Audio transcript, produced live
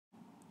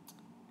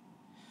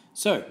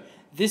So,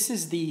 this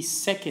is the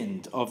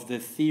second of the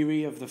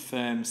Theory of the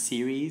Firm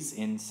series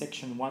in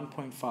section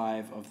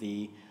 1.5 of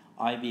the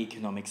IB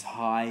Economics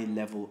High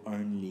Level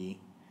Only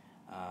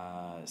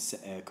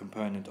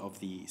component of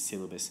the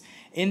syllabus.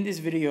 In this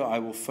video, I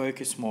will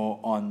focus more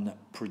on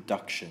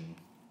production.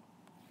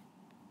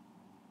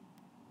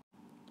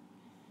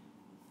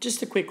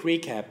 Just a quick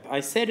recap. I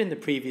said in the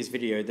previous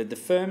video that the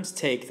firms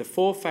take the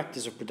 4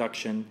 factors of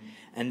production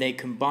and they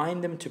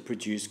combine them to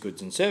produce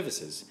goods and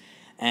services.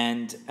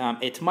 And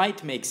it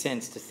might make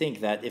sense to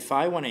think that if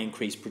I want to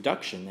increase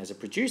production as a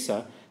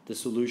producer, the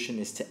solution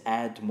is to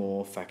add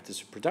more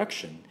factors of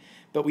production.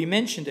 But we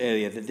mentioned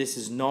earlier that this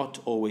is not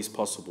always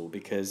possible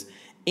because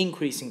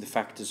increasing the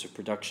factors of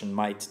production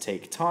might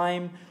take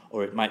time,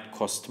 or it might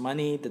cost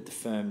money that the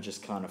firm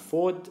just can't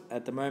afford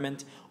at the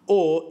moment,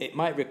 or it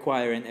might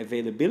require an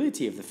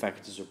availability of the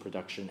factors of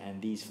production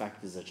and these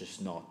factors are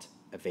just not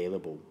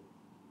available.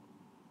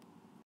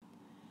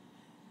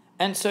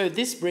 And so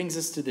this brings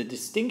us to the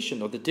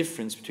distinction or the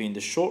difference between the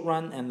short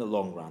run and the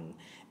long run.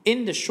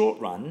 In the short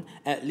run,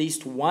 at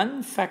least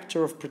one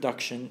factor of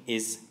production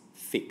is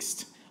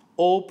fixed.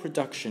 All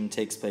production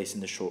takes place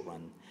in the short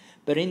run.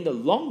 But in the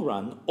long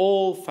run,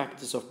 all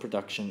factors of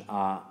production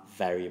are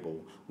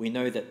variable. We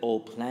know that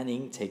all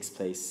planning takes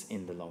place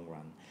in the long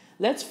run.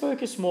 Let's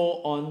focus more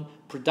on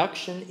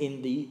production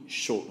in the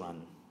short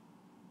run.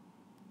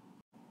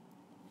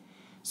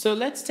 So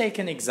let's take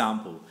an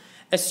example.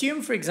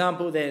 Assume, for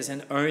example, there's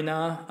an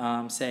owner,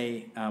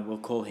 we'll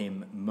call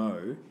him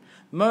Mo.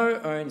 Mo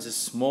owns a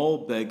small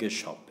burger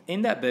shop.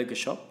 In that burger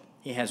shop,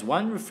 he has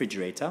one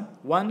refrigerator,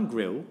 one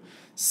grill,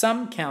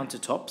 some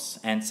countertops,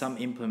 and some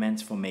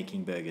implements for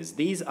making burgers.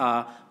 These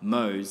are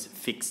Mo's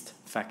fixed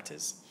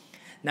factors.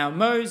 Now,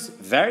 Mo's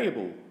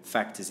variable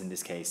factors in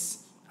this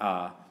case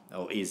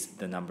is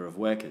the number of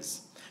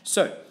workers.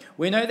 So,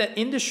 we know that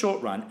in the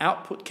short run,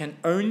 output can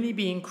only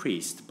be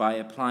increased by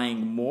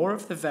applying more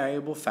of the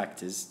variable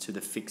factors to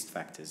the fixed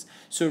factors.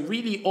 So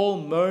really all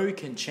Mo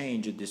can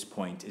change at this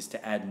point is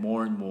to add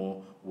more and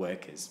more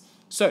workers.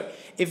 So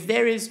if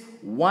there is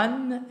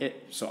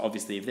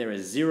obviously if there are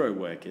 0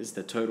 workers,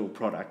 the total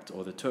product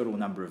or the total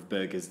number of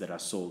burgers that are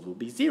sold will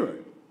be 0.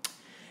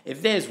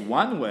 If there's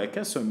 1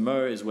 worker, so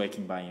Mo is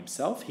working by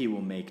himself, he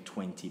will make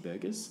 20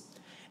 burgers.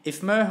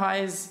 If Mo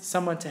hires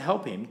someone to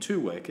help him, 2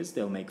 workers,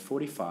 they'll make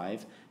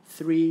 45,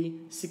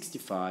 3,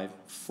 65,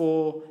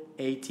 4,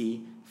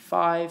 80,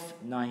 5,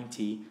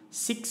 90,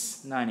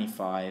 6,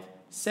 95,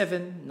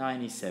 7,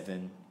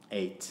 97,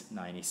 8,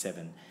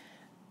 97.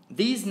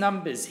 These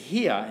numbers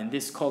here in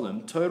this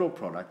column, total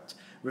product,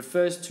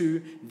 refers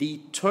to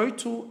the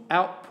total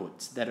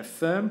output that a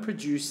firm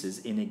produces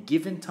in a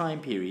given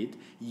time period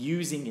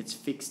using its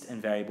fixed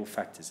and variable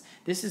factors.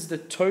 This is the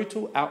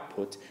total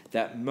output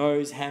that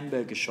Mo's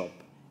hamburger shop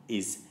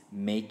is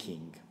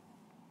making.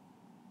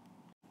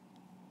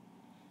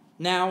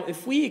 Now,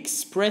 if we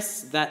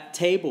express that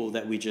table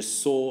that we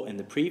just saw in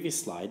the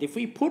previous slide, if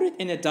we put it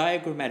in a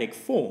diagrammatic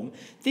form,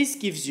 this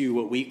gives you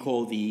what we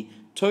call the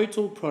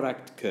total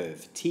product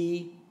curve,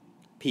 TP,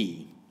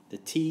 the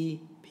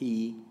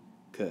TP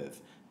curve,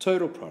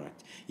 total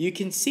product. You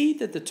can see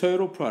that the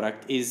total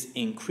product is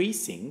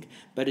increasing,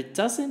 but it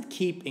doesn't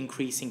keep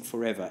increasing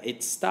forever.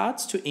 It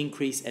starts to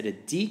increase at a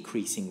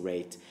decreasing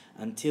rate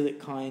until it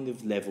kind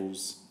of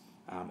levels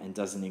and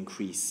doesn't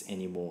increase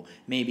anymore.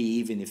 Maybe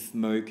even if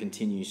Mo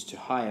continues to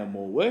hire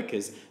more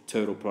workers,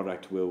 total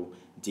product will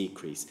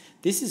decrease.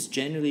 This is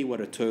generally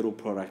what a total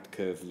product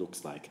curve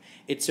looks like.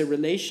 It's a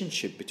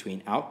relationship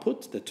between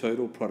output, the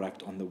total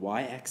product on the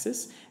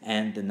y-axis,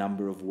 and the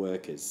number of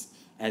workers.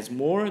 As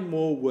more and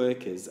more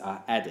workers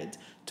are added,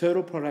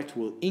 total product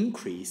will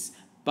increase,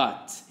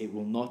 but it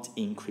will not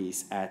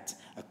increase at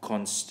a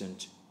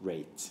constant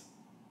rate.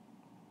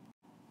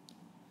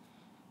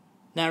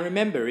 Now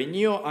remember, in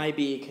your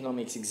IB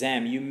Economics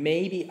exam, you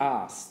may be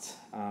asked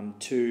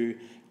to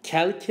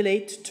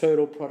calculate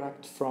total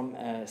product from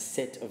a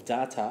set of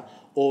data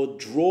or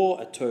draw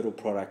a total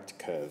product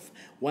curve.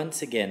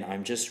 Once again,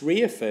 I'm just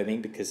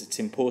reaffirming because it's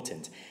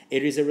important.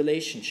 It is a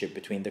relationship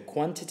between the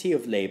quantity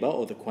of labor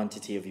or the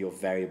quantity of your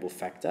variable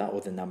factor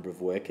or the number of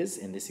workers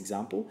in this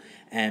example,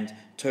 and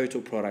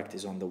total product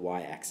is on the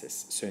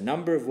y-axis. So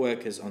number of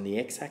workers on the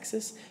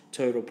x-axis,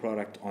 total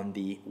product on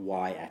the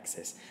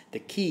y-axis. The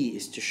key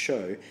is to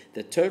show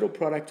that total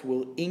product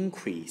will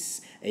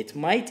increase. It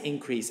might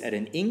increase at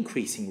an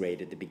increasing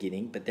rate at the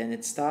beginning, but then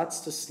it starts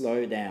to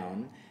slow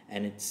down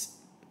and it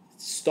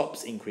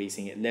stops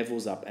increasing. It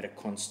levels up at a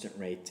constant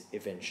rate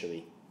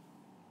eventually.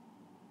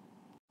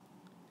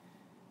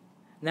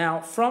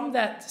 Now, from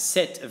that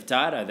set of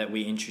data that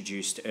we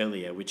introduced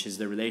earlier, which is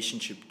the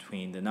relationship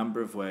between the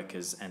number of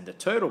workers and the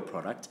total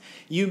product,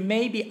 you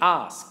may be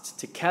asked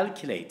to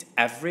calculate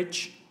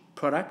average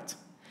product.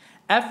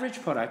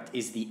 Average product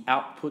is the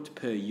output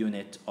per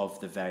unit of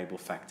the variable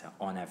factor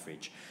on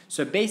average.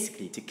 So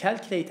basically, to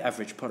calculate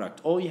average product,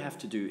 all you have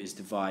to do is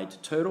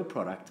divide total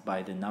product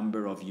by the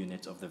number of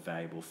units of the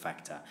variable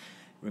factor.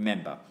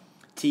 Remember,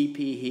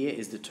 TP here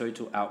is the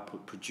total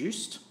output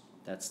produced.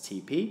 that's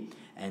TP,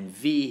 and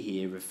V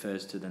here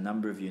refers to the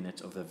number of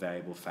units of the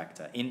variable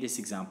factor. In this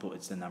example,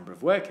 it's the number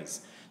of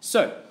workers.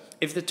 So,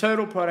 if the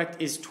total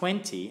product is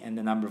 20 and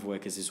the number of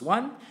workers is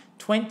 1,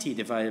 20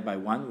 divided by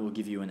 1 will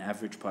give you an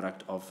average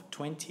product of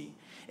 20.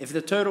 If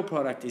the total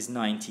product is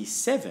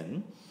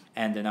 97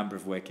 and the number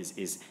of workers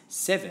is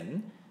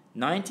 7,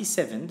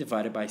 97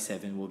 divided by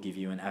 7 will give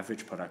you an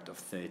average product of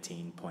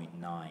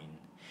 13.9.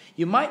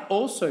 You might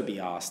also be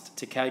asked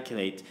to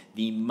calculate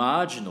the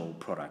marginal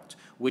product,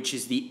 which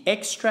is the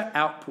extra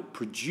output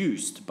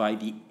produced by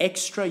the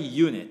extra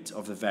unit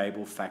of the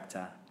variable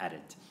factor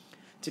added.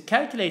 To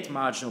calculate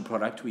marginal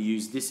product, we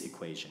use this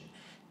equation.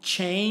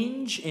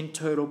 Change in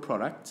total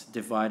product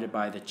divided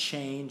by the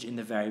change in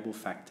the variable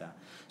factor.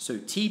 So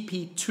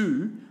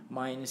TP2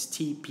 minus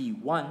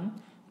TP1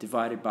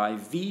 divided by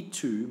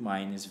V2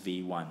 minus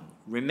V1.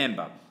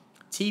 Remember,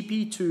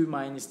 TP2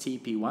 minus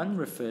TP1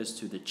 refers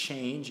to the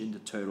change in the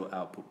total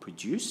output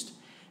produced.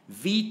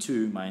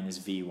 V2 minus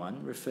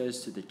V1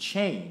 refers to the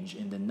change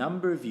in the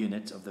number of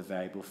units of the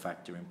variable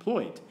factor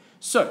employed.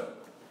 So,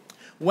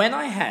 when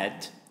I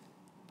had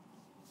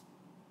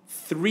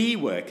 3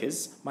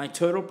 workers, my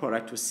total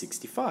product was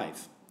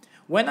 65.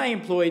 When I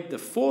employed the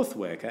 4th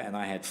worker and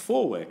I had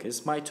 4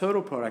 workers, my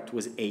total product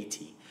was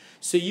 80.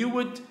 So you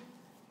would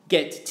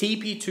get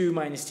TP2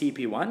 minus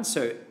TP1,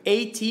 so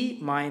 80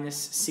 minus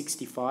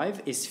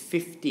 65 is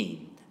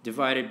 15,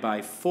 divided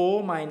by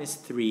 4 minus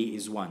 3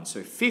 is 1.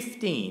 So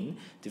 15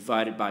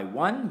 divided by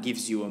 1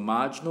 gives you a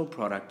marginal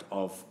product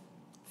of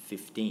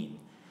 15.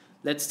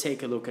 Let's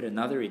take a look at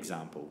another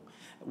example.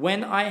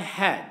 When I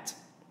had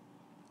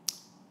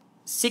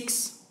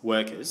 6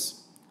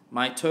 workers,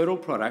 my total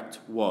product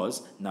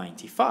was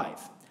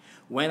 95.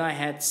 When I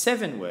had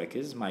 7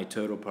 workers, my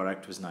total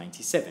product was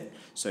 97.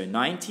 So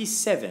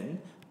 97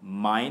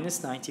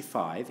 minus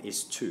 95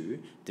 is 2,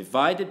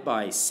 divided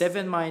by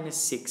 7 minus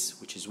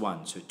 6, which is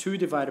 1. So 2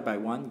 divided by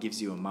 1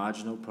 gives you a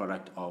marginal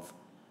product of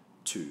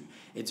 2.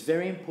 It's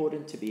very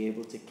important to be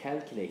able to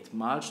calculate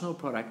marginal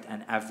product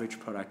and average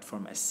product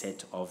from a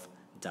set of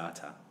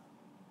data.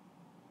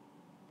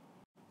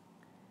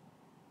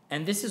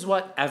 And this is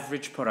what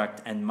average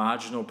product and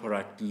marginal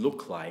product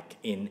look like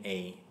in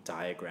a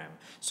diagram.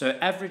 So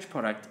average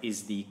product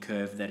is the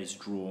curve that is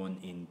drawn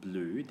in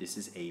blue. This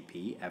is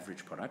AP,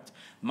 average product.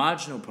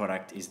 Marginal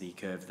product is the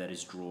curve that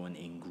is drawn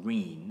in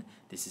green.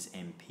 This is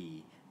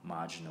MP,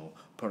 marginal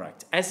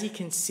product. As you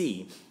can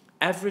see,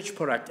 average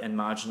product and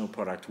marginal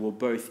product will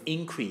both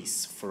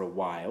increase for a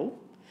while,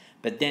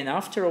 but then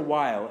after a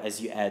while, as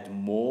you add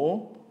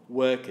more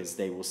workers,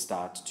 they will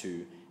start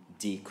to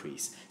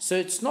decrease. So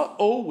it's not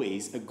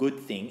always a good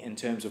thing in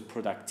terms of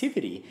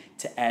productivity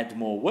to add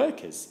more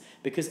workers,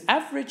 because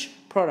average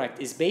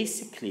product is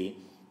basically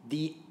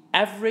the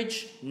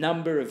average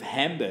number of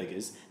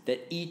hamburgers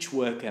that each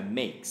worker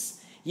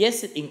makes.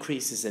 Yes, it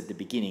increases at the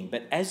beginning,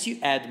 but as you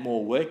add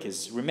more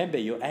workers, remember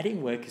you're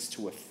adding workers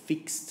to a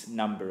fixed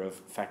number of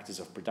factors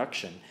of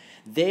production,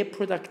 their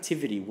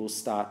productivity will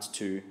start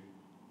to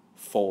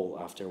fall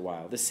after a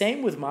while. The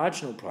same with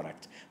marginal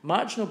product.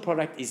 Marginal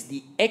product is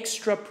the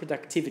extra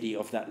productivity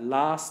of that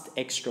last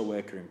extra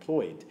worker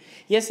employed.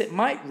 Yes, it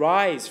might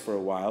rise for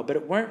a while, but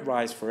it won't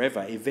rise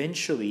forever.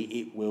 Eventually,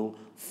 it will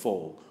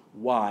fall.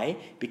 Why?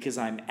 Because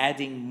I'm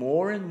adding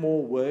more and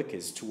more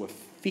workers to a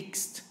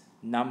fixed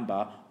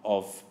number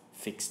of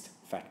fixed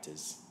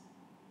factors.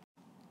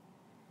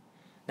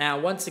 Now,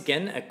 once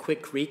again, a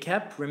quick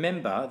recap.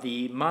 Remember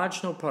the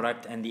marginal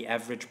product and the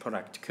average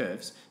product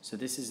curves. So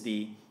this is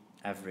the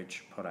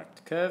average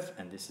product curve,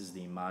 and this is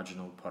the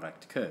marginal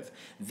product curve.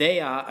 They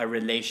are a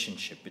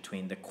relationship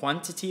between the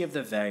quantity of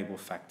the variable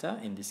factor,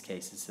 in this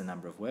case it's the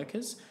number of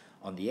workers,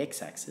 on the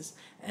x-axis,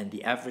 and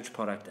the average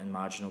product and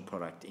marginal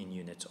product in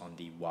units on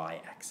the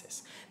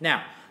y-axis.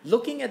 Now,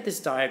 looking at this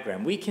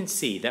diagram, we can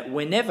see that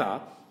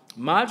whenever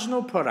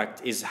marginal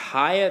product is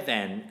higher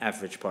than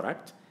average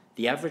product,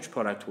 the average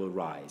product will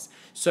rise.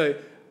 So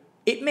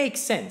it makes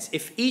sense.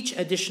 If each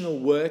additional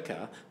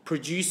worker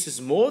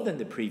produces more than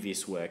the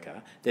previous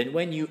worker, then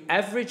when you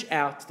average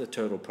out the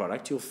total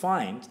product, you'll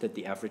find that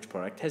the average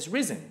product has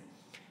risen.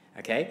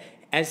 Okay?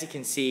 As you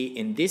can see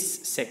in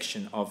this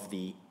section of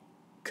the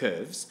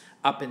curves,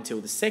 up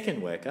until the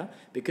second worker,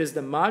 because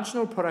the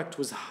marginal product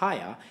was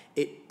higher,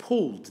 it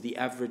pulled the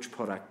average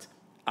product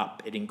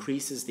up. It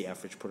increases the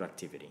average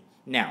productivity.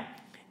 Now,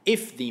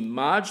 if the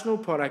marginal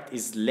product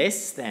is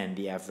less than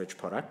the average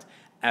product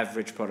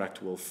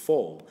will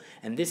fall.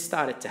 And this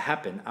started to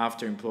happen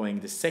after employing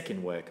the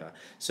second worker.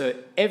 So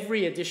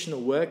every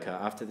additional worker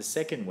after the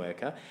second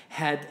worker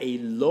had a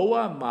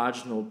lower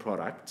marginal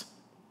product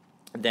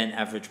than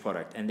average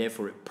product, and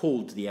therefore it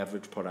pulled the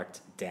average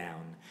product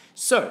down.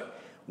 So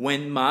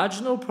when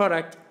marginal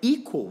product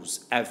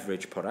equals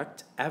average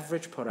product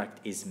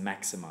is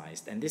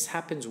maximized. And this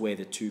happens where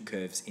the two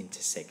curves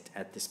intersect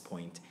at this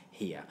point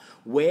here.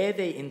 Where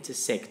they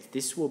intersect,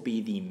 this will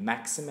be the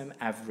maximum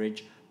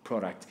average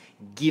product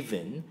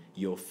given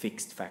your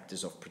fixed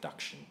factors of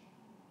production.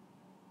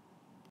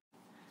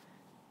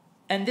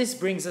 And this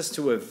brings us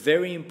to a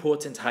very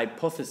important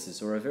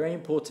hypothesis or a very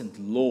important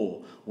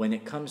law when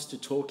it comes to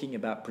talking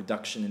about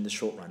production in the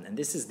short run. And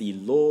this is the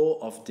law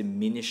of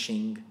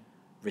diminishing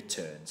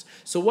returns.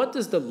 So what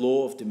does the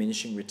law of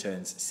diminishing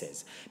returns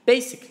says?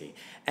 Basically,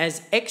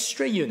 as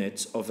extra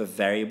units of a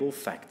variable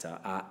factor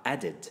are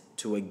added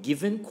to a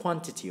given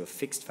quantity of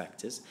fixed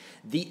factors,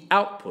 the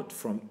output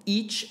from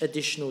each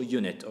additional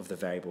unit of the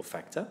variable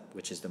factor,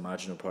 which is the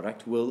marginal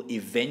product, will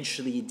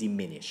eventually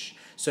diminish.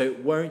 So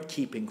it won't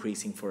keep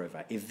increasing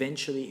forever.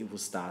 Eventually, it will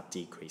start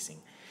decreasing.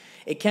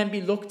 It can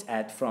be looked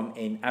at from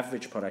an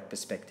average product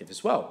perspective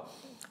as well.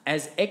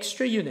 As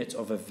extra units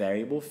of a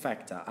variable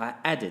factor are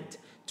added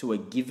to a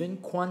given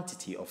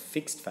quantity of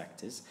fixed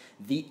factors,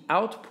 the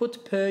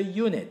output per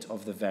unit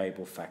of the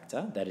variable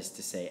factor, that is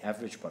to say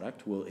average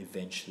product, will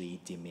eventually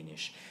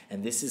diminish.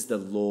 And this is the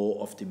law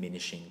of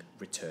diminishing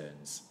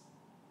returns.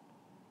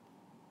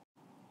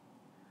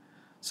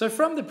 So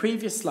from the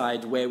previous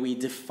slide where we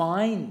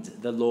defined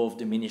the law of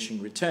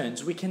diminishing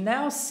returns, we can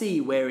now see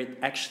where it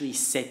actually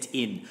set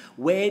in.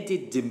 Where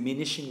did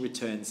diminishing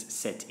returns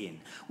set in?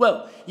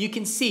 Well, you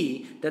can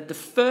see that the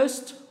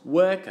first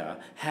worker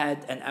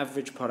had an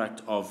average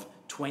product of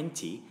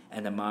 20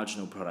 and a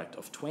marginal product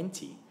of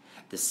 20.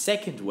 The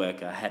second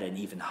worker had an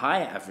even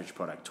higher average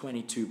product,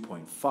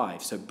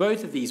 22.5. So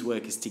both of these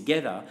workers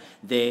together,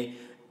 their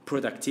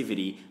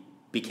productivity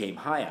became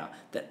higher.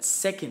 That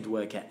second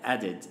worker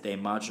added, their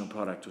marginal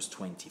product was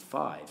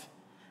 25.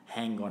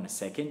 Hang on a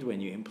second,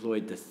 when you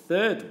employed the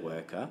third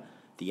worker,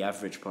 the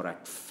average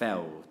product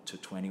fell to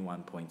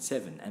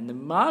 21.7 and the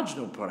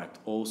marginal product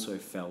also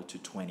fell to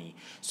 20.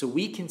 So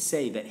we can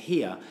say that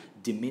here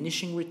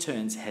diminishing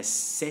returns has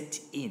set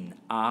in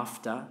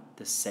after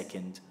the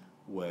second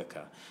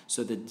worker.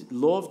 So the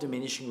law of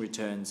diminishing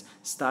returns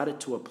started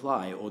to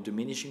apply, or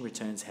diminishing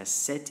returns has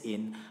set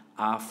in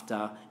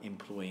after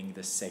employing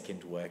the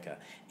second worker.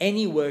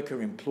 Any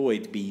worker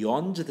employed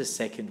beyond the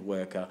second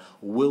worker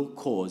will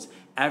cause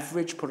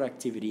average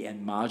productivity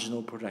and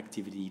marginal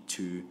productivity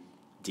to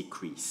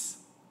decrease.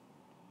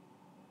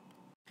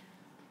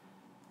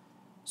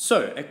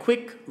 So a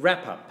quick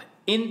wrap up.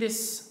 In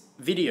this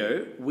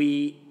video,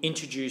 we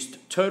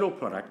introduced total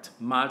product,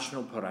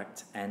 marginal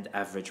product, and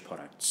average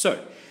product.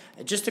 So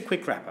just a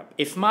quick wrap up.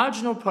 If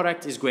marginal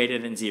product is greater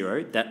than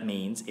 0, that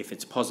means if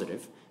it's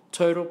positive,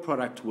 total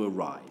product will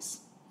rise.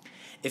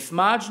 If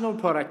marginal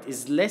product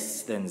is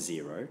less than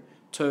 0,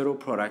 total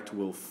product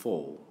will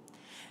fall.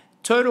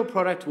 Total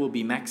product will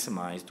be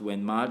maximized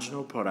when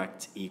marginal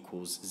product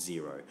equals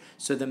 0.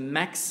 So the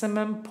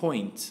maximum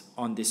point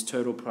on this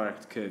total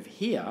product curve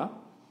here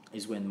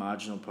is when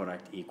marginal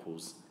product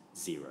equals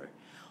 0.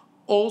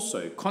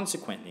 Also,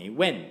 consequently,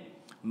 when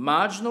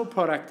marginal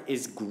product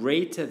is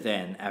greater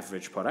than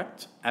average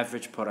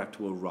product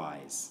will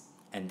rise.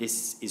 And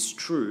this is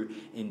true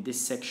in this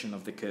section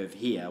of the curve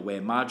here, where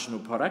marginal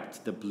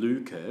product, the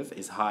blue curve,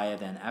 is higher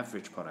than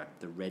average product,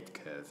 the red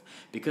curve.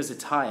 Because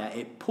it's higher,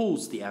 it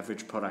pulls the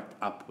average product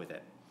up with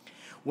it.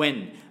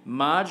 When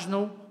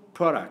marginal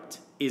product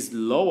is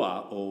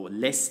lower or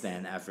less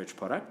than average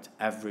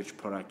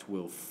product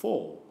will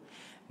fall.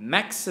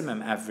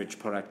 Maximum average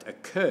product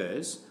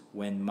occurs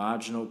when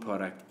marginal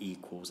product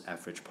equals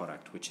average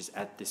product, which is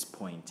at this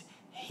point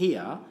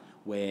here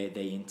where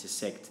they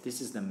intersect.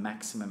 This is the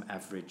maximum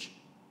average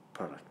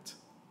product.